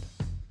Storefront.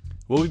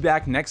 We'll be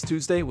back next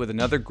Tuesday with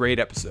another great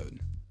episode.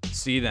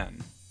 See you then.